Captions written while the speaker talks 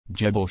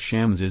Jebel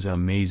Shams is an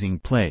amazing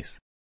place.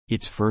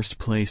 It's first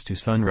place to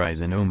sunrise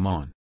in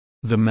Oman.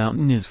 The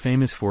mountain is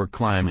famous for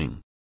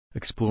climbing.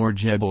 Explore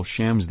Jebel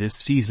Shams this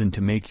season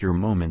to make your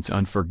moments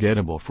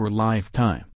unforgettable for lifetime.